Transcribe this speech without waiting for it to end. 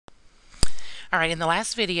Alright, in the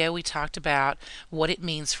last video we talked about what it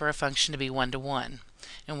means for a function to be one-to-one,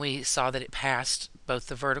 and we saw that it passed both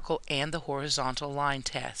the vertical and the horizontal line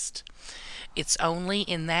test. It's only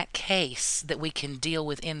in that case that we can deal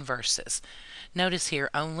with inverses. Notice here,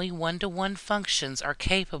 only one-to-one functions are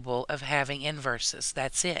capable of having inverses.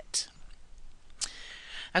 That's it.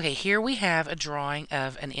 Okay, here we have a drawing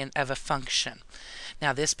of a function.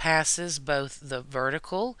 Now this passes both the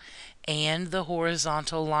vertical and the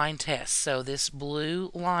horizontal line test. So this blue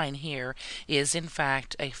line here is in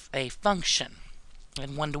fact a function, a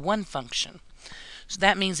one-to-one function. So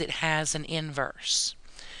that means it has an inverse.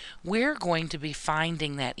 We're going to be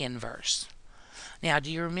finding that inverse. Now, do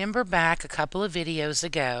you remember back a couple of videos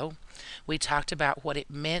ago, we talked about what it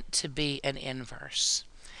meant to be an inverse?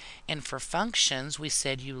 And for functions, we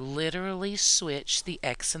said you literally switch the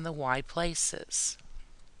x and the y places.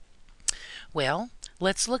 Well,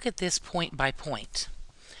 let's look at this point by point.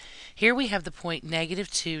 Here we have the point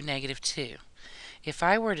 -2, -2. If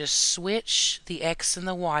I were to switch the x and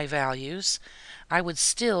the y values, I would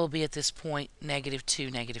still be at this point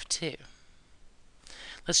 -2, -2.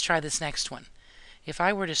 Let's try this next one. If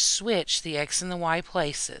I were to switch the x and the y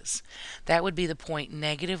places, that would be the point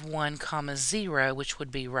 -1, 0, which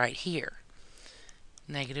would be right here.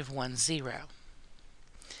 -1, 0.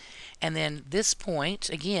 And then this point,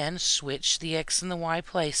 again, switch the x and the y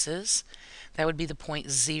places. That would be the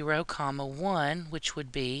point 0, 1, which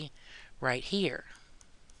would be right here.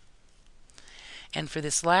 And for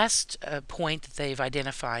this last point that they've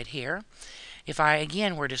identified here, if I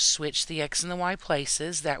again were to switch the x and the y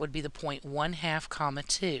places, that would be the point 1/2,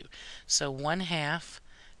 2. So 1/2,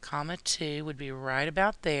 2 would be right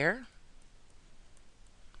about there.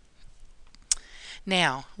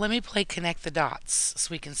 Now, let me play connect the dots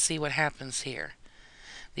so we can see what happens here.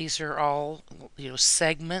 These are all,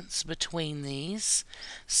 segments between these.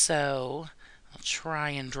 So I'll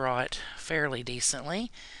try and draw it fairly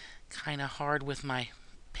decently. Kind of hard with my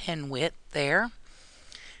pen wit there.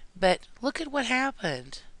 But look at what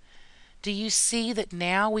happened. Do you see that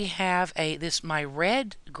now we have my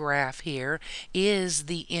red graph here is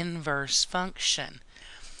the inverse function.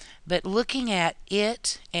 But looking at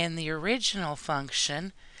it and the original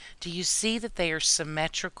function, do you see that they are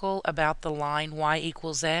symmetrical about the line y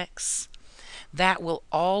equals x? That will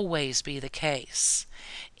always be the case.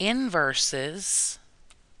 Inverses,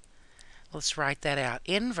 let's write that out.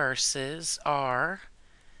 Inverses are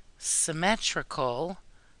symmetrical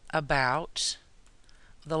about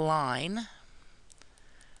the line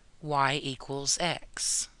y equals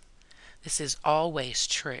x. This is always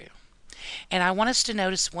true. And I want us to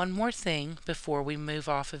notice one more thing before we move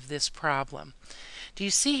off of this problem. Do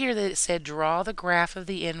you see here that it said draw the graph of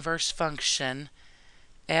the inverse function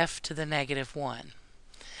f to the -1?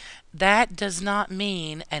 That does not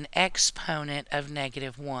mean an exponent of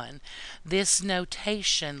 -1. This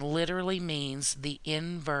notation literally means the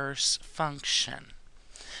inverse function.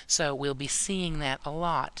 So we'll be seeing that a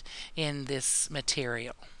lot in this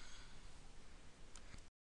material.